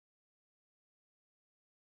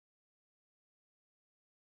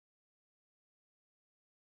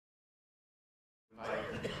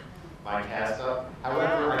my cast up.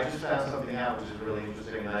 However, I just found something out which is really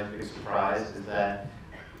interesting and a nice big surprise, is that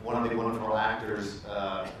one of the wonderful actors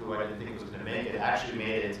who I didn't think was going to make it actually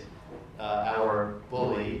made it. Our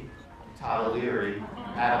bully, Todd O'Leary,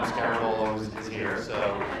 Adam Scarabolo is here, so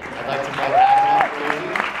I'd like to invite Adam up,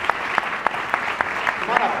 please. Come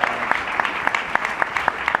on up.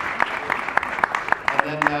 And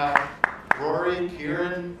then Rory,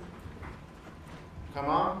 Kieran, come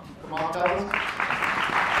on, fellas.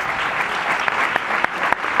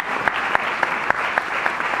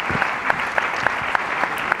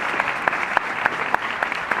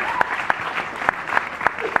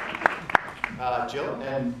 Jill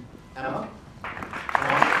and Emma.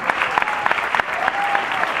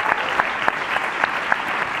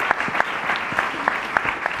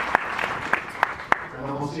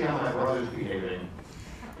 And we'll see how my brother's behaving.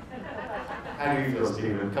 How do you feel,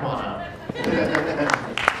 Stephen? Come on up.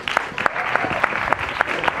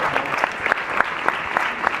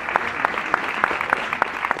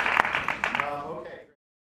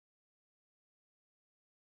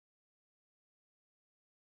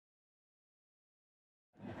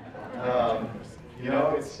 You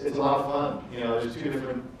know, it's a lot of fun. You know, there's two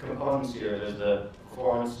different components here. There's the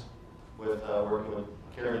performance with working with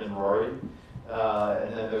Kieran and Rory,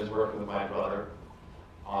 and then there's working with my brother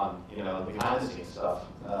on, you know, the behind the scenes stuff.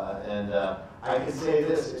 And I can say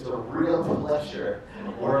this: it's a real pleasure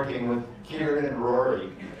working with Kieran and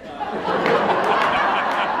Rory.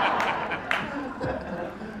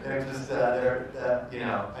 They're just, you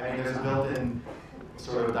know, I mean, there's a built-in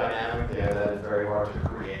sort of dynamic there that is very hard to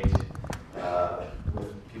create.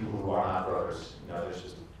 With people who are not brothers. You know, there's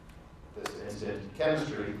just this instant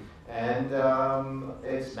chemistry, and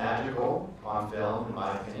it's magical on film, in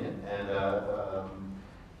my opinion. And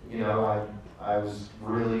you know, I was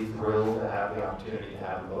really thrilled to have the opportunity to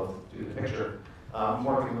have them both do the picture.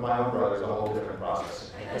 Working with my own brother is a whole different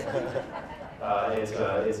process.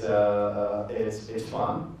 It's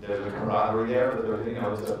fun. There's a camaraderie there, but you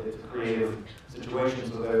know, it's a creative situation,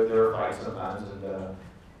 so there are fights sometimes, and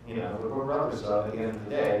you know, we're brothers, so at the end of the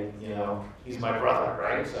day, you know, he's my brother,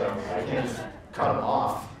 right? So I can't just cut him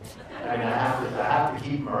off. I mean, I have to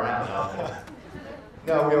keep him around.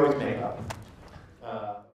 No, we always make up.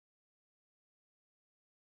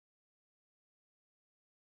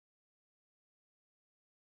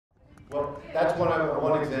 Well, that's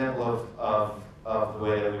one example of the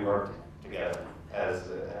way that we work together as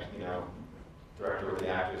you know, director with the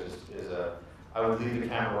actors is I would leave the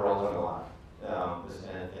camera rolling a lot.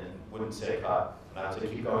 And wouldn't say cut. And I would say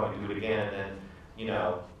keep going and do it again, and then, you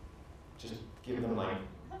know, just give them, like,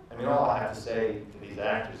 I mean, all I have to say to these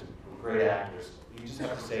actors, great actors, you just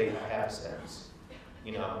have to say a half a sentence.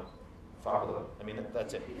 You know, Fabula. I mean,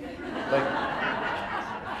 that's it.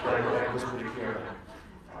 Like whisper to Kieran,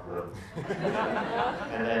 Fabula.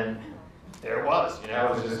 And then there it was, you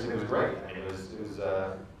know, it was great. I mean, it was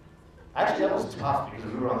actually, that was tough because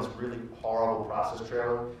we were on this really horrible process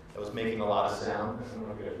trailer that was making a lot of sound. I don't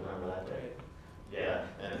know if you guys remember that day. Yeah,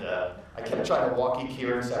 and I kept trying to walkie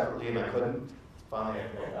Kieran separately, and I couldn't. Finally,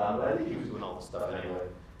 but I think he was doing all this stuff anyway.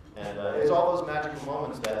 And it's all those magical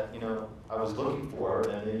moments that, you know, I was looking for,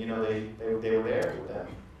 and then, you know, they were there with them.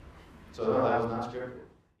 So no, that was not scripted.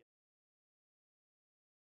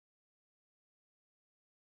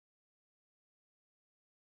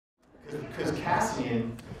 Because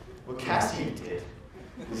what Cassian did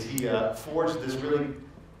is he forged this really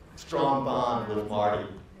strong bond with Marty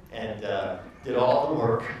and did all the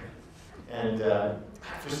work. And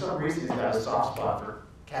for some reason, he's got a soft spot for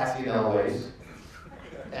Cassian always.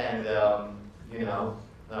 And, you know,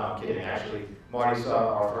 no, I'm kidding. Actually, Marty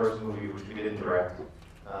saw our first movie, which we didn't direct,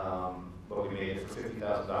 but we made it for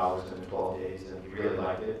 $50,000 in 12 days, and he really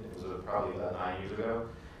liked it. It was probably about 9 years ago.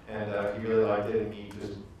 And he really liked it, and he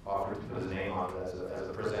just offered to put his name on it as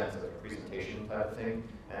a presentation type of thing.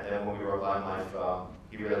 And then when we wrote Lymelife,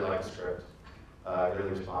 he really liked the script. He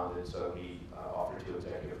really responded, so he offered to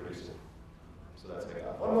executive produce it. So that's what I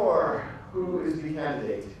got. One more. Who is the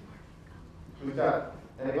candidate? Who's got?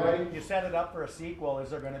 Anybody? You set it up for a sequel. Is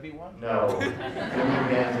there going to be one? No. The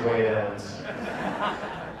movie ends the way it ends.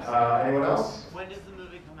 Anyone else? When does the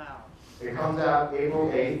movie come out? It comes out April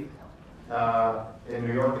 8th in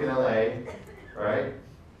New York and LA, right?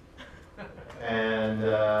 And